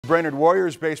Brainerd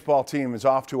Warriors baseball team is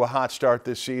off to a hot start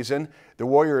this season. The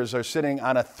Warriors are sitting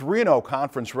on a 3-0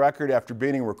 conference record after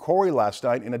beating Rocori last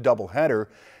night in a doubleheader,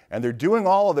 and they're doing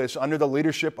all of this under the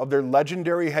leadership of their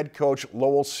legendary head coach,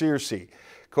 Lowell Scearcy.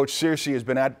 Coach Scearcy has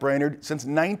been at Brainerd since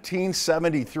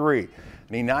 1973, and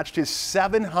he notched his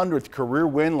 700th career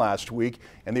win last week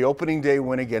in the opening day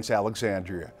win against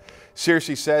Alexandria.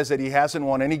 Scearcy says that he hasn't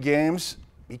won any games.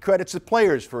 He credits the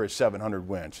players for his 700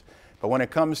 wins. But when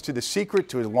it comes to the secret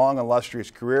to his long,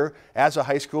 illustrious career as a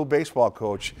high school baseball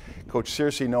coach, Coach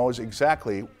Scearcy knows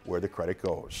exactly where the credit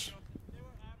goes.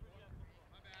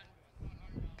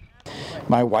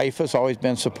 My wife has always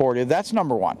been supportive. That's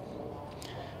number one.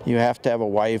 You have to have a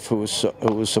wife who's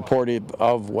supportive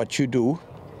of what you do.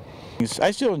 I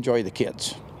still enjoy the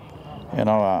kids. You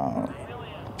know,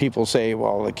 people say,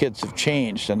 well, the kids have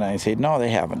changed, and I say, no, they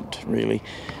haven't really.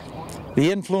 The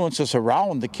influences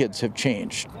around the kids have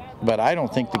changed, but I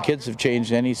don't think the kids have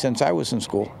changed any since I was in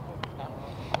school.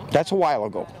 That's a while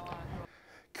ago.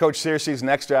 Coach Scearcy's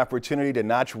next opportunity to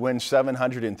notch win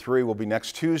 703 will be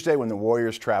next Tuesday when the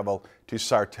Warriors travel to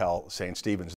Sartell St.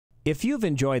 Stephen's. If you've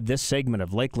enjoyed this segment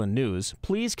of Lakeland News,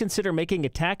 please consider making a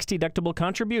tax-deductible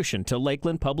contribution to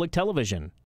Lakeland Public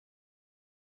Television.